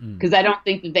mouths, because I don't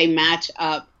think that they match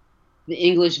up the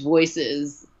English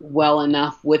voices well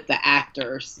enough with the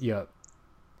actors. Yeah.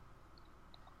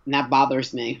 And that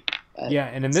bothers me. But yeah,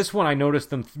 and in this one I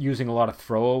noticed them using a lot of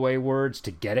throwaway words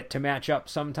to get it to match up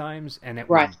sometimes, and it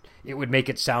would make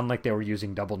it sound like they were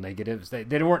using double negatives. They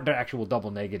weren't actual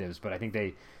double negatives, but I think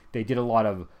they did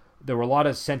there were a lot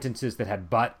of sentences that had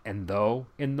but and though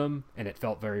in them, and it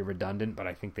felt very redundant, but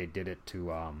I think they did it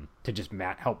to just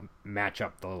help match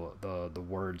up the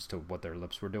words to what their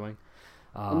lips were doing.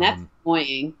 And that's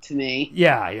annoying to me.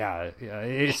 Yeah.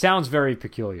 It sounds very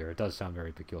peculiar. It does sound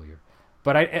very peculiar.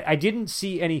 But I didn't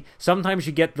see any. Sometimes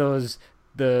you get those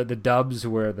the dubs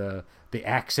where the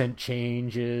accent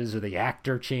changes, or the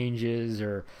actor changes,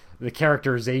 or the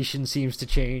characterization seems to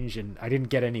change, and I didn't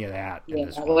get any of that. Yeah,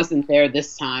 I wasn't there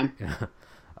this time.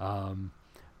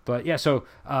 But yeah, so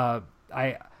I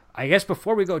guess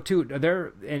before we go to, are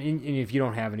there, and if you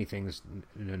don't have anything,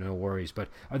 no worries, but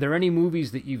are there any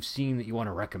movies that you've seen that you want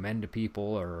to recommend to people,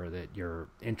 or that you're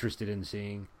interested in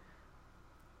seeing?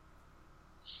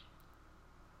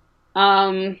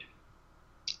 I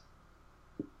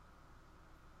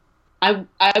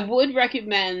would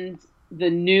recommend the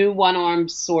new One-Armed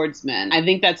Swordsman. I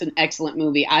think that's an excellent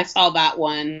movie. I saw that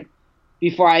one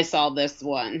before I saw this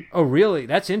one. Oh, really?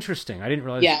 That's interesting. I didn't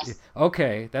realize. Yes.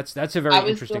 Okay, that's a very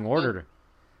interesting order.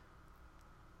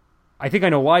 I think I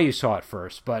know why you saw it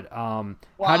first, but why?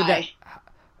 How did that?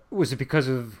 Was it because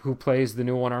of who plays the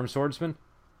new One-Armed Swordsman?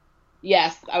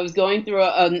 Yes, I was going through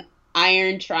an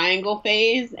Iron Triangle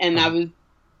phase, and I was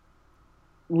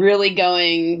really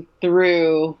going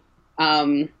through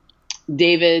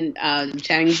David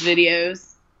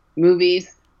Chang's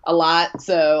movies a lot.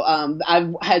 So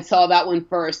I had saw that one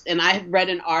first, and I had read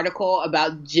an article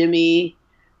about Jimmy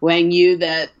Wang Yu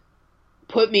that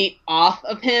put me off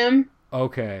of him.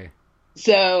 Okay.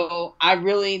 So I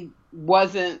really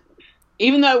wasn't,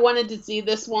 even though I wanted to see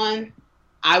this one,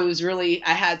 I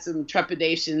had some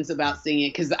trepidations about seeing it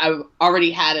because I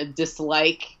already had a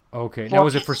dislike. Okay. Now,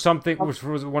 was it for something? Was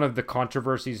it one of the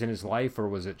controversies in his life, or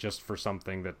was it just for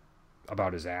something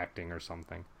about his acting or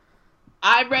something?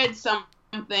 I read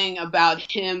something about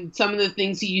him, some of the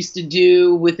things he used to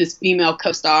do with his female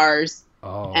co-stars,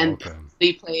 and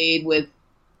he played with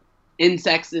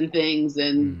insects and things,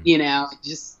 and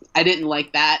I didn't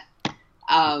like that.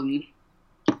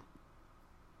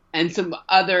 And some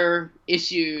other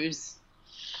issues.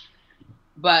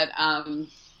 But,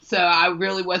 so I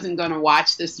really wasn't going to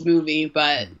watch this movie,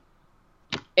 but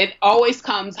it always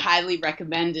comes highly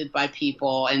recommended by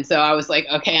people. And so I was like,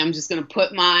 okay, I'm just going to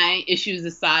put my issues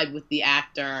aside with the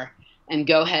actor and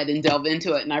go ahead and delve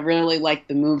into it. And I really liked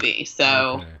the movie.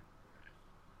 So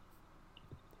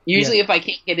usually if I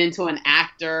can't get into an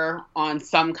actor on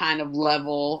some kind of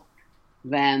level,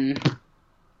 then...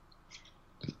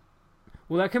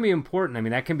 Well, that can be important. I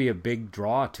mean, that can be a big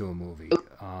draw to a movie.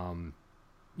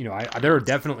 There are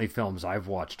definitely films I've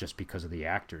watched just because of the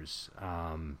actors.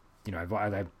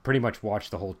 I've pretty much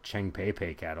watched the whole Cheng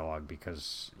Pei catalog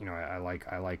because I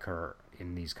like her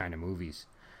in these kind of movies,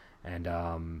 and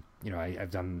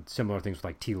I've done similar things with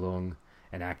like Ti Lung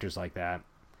and actors like that.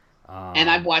 And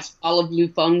I've watched all of Liu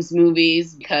Feng's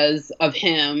movies because of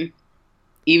him,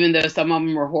 even though some of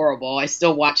them were horrible. I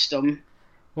still watched them.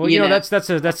 Well,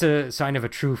 that's a sign of a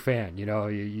true fan.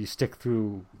 You stick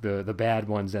through the bad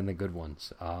ones and the good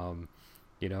ones.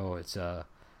 It's not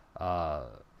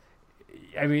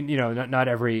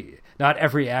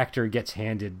every actor gets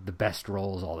handed the best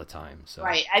roles all the time. So.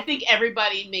 Right. I think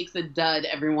everybody makes a dud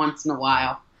every once in a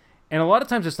while. And a lot of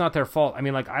times it's not their fault. I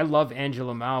mean, like, I love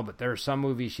Angela Mao, but there are some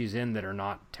movies she's in that are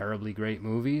not terribly great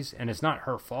movies, and it's not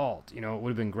her fault. You know, it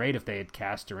would have been great if they had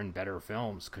cast her in better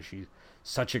films because she's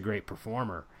such a great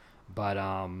performer. But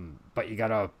you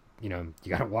gotta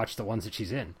watch the ones that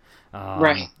she's in.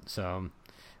 Right. So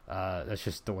that's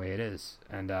just the way it is.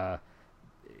 And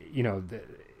you know,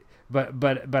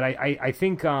 but I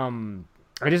think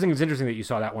I just think it's interesting that you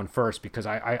saw that one first, because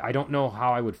I don't know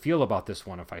how I would feel about this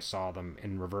one if I saw them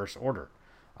in reverse order.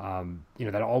 You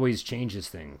know, that always changes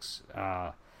things.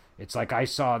 It's like I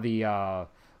saw the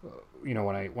you know,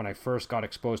 when I first got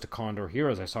exposed to Condor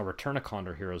Heroes, I saw Return of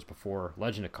Condor Heroes before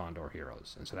Legend of Condor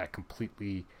Heroes, and so that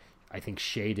completely, I think,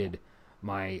 shaded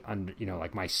my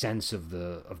like my sense of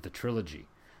the trilogy.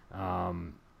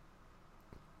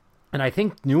 And I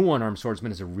think New One-Armed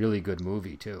Swordsman is a really good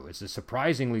movie too. It's a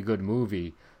surprisingly good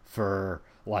movie for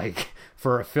a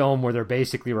film where they're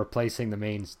basically replacing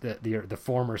the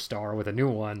former star with a new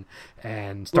one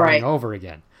and starting over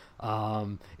again.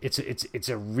 It's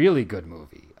a really good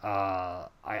movie. I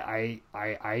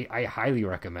highly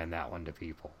recommend that one to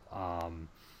people.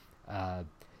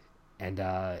 And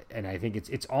I think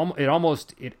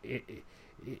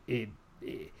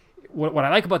what I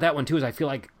like about that one too is I feel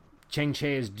like Chang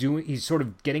Cheh he's sort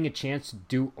of getting a chance to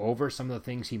do over some of the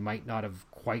things he might not have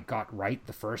quite got right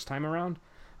the first time around.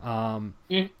 And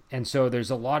so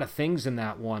there's a lot of things in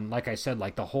that one, like I said,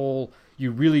 like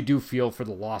you really do feel for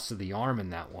the loss of the arm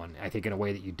in that one, I think, in a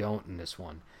way that you don't in this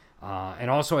one. And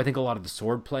also I think a lot of the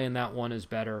swordplay in that one is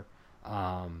better.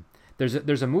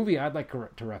 There's a movie I'd like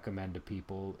to recommend to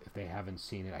people if they haven't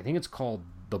seen it. I think it's called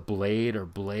The Blade or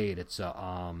Blade. It's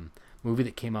a movie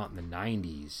that came out in the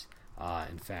 90s.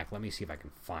 In fact, let me see if I can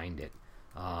find it.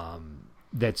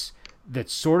 That's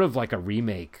sort of like a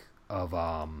remake of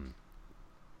the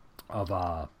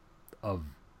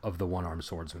One-Armed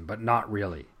Swordsman, but not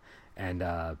really. And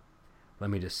let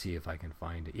me just see if I can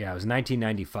find it. Yeah, it was a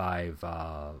 1995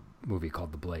 movie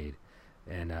called The Blade,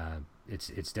 and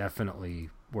it's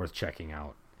definitely worth checking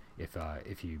out if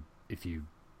you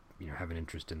have an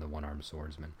interest in the One-Armed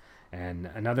Swordsman. And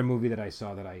another movie that I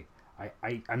saw that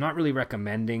I'm not really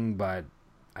recommending, but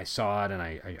I saw it and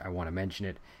I want to mention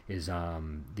it, is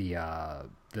the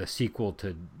sequel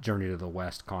to Journey to the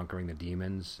West, Conquering the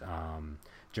Demons.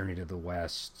 Journey to the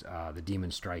West, The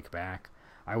Demons Strike Back.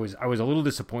 I was a little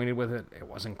disappointed with it. It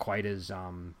wasn't quite as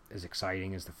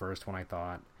exciting as the first one, I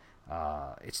thought.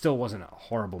 It still wasn't a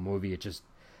horrible movie.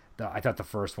 I thought the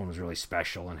first one was really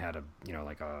special and had a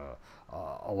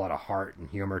lot of heart and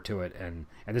humor to it, and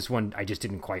this one I just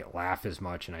didn't quite laugh as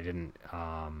much, and I didn't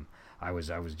I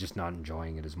was just not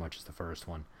enjoying it as much as the first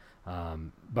one.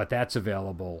 But that's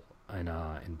available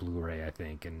in Blu-ray, I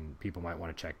think, and people might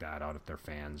want to check that out if they're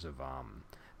fans of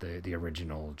the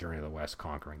original Journey to the West,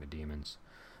 Conquering the Demons.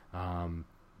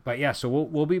 But yeah, so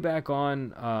we'll be back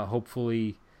on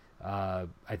hopefully. I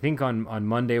think on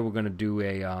Monday we're going to do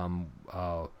a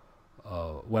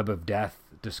Web of Death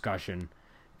discussion,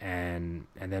 and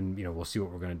then we'll see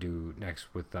what we're going to do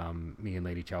next with me and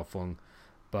Lady Chow Fung.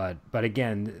 But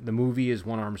again, the movie is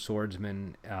One-Armed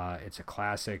Swordsman. It's a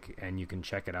classic, and you can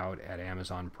check it out at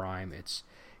Amazon Prime. It's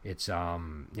I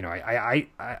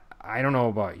don't know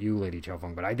about you, Lady Chow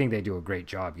Fung, but I think they do a great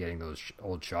job getting those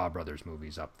old Shaw Brothers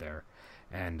movies up there,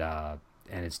 and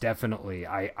it's definitely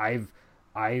I've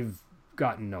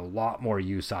gotten a lot more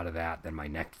use out of that than my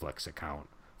Netflix account.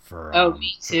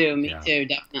 Me too,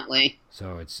 definitely.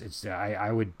 So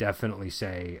I would definitely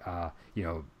say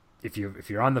if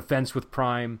you're on the fence with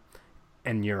Prime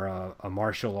and you're a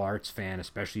martial arts fan,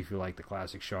 especially if you like the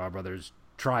classic Shaw Brothers,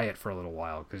 try it for a little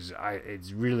while, because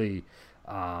it's really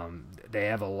they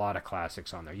have a lot of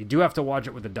classics on there. You do have to watch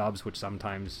it with the dubs, which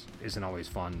sometimes isn't always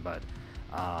fun, but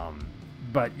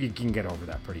you can get over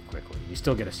that pretty quickly. You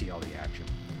still get to see all the action.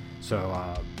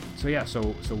 So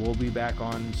we'll be back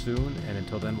on soon, and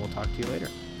until then, we'll talk to you later.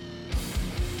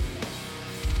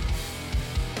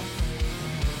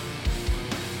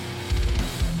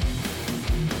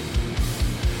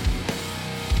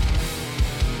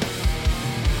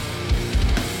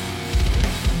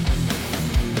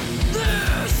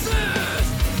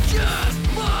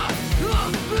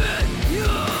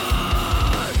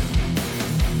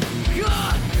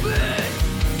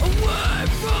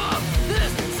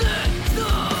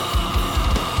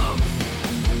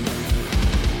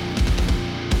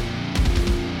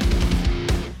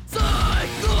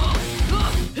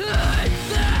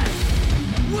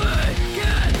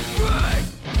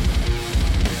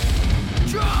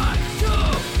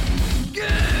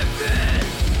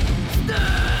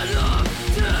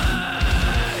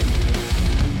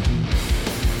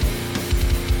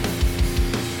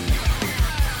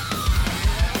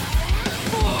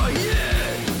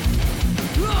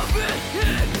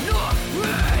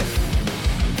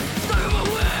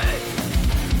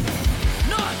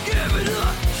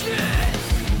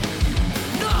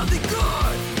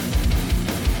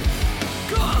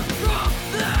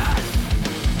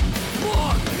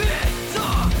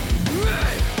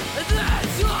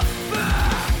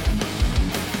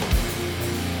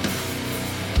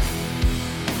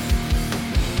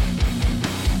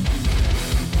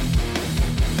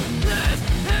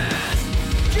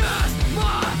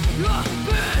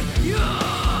 Yeah!